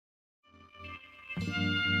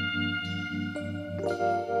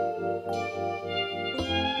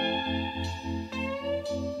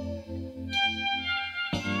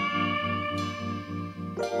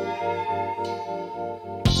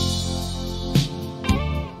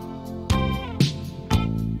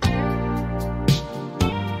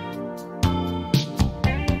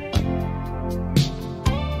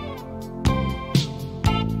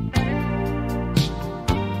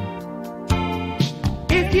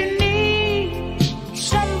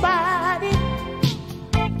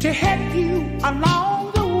To help you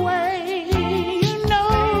along the way, you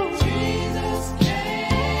know Jesus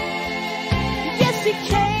can. Yes, He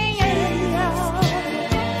can.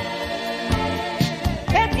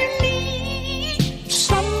 If you need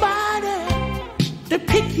somebody to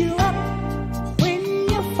pick you up when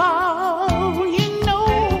you fall, you know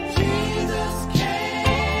Jesus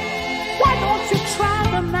can. Why don't you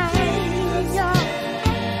try the man?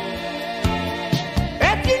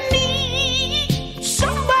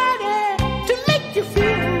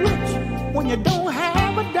 When you don't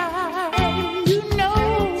have a dime, you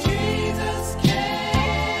know Jesus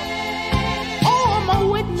can. Oh, I'm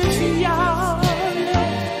a witness, y'all.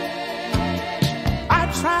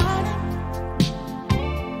 I tried it.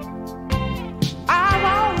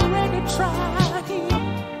 I've already tried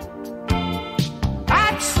him.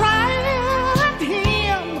 I tried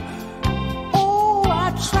him. Oh,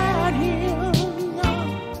 I tried him.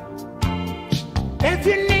 If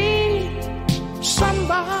you need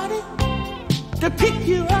somebody to pick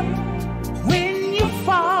you up when you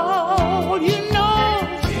fall, you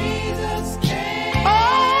know Jesus can.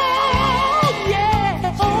 Oh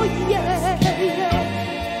yeah, oh yeah, yeah.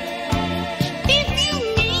 If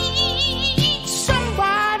you need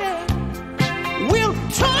somebody, we'll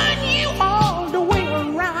turn you all the way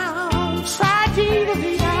around. Try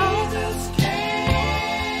Jesus, y'all. Jesus can.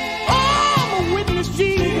 Oh, I'm a witness,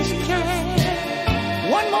 Jesus can.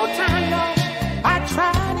 One more time, y'all. I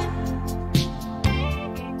tried it.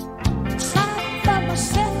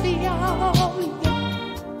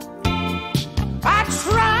 I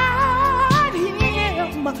tried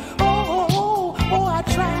him. Oh, I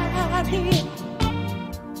tried him.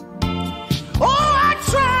 Oh, I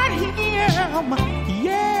tried him.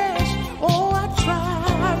 Yes, oh, I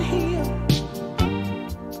tried him.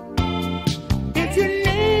 If you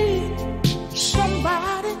need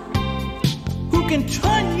somebody who can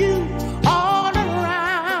turn you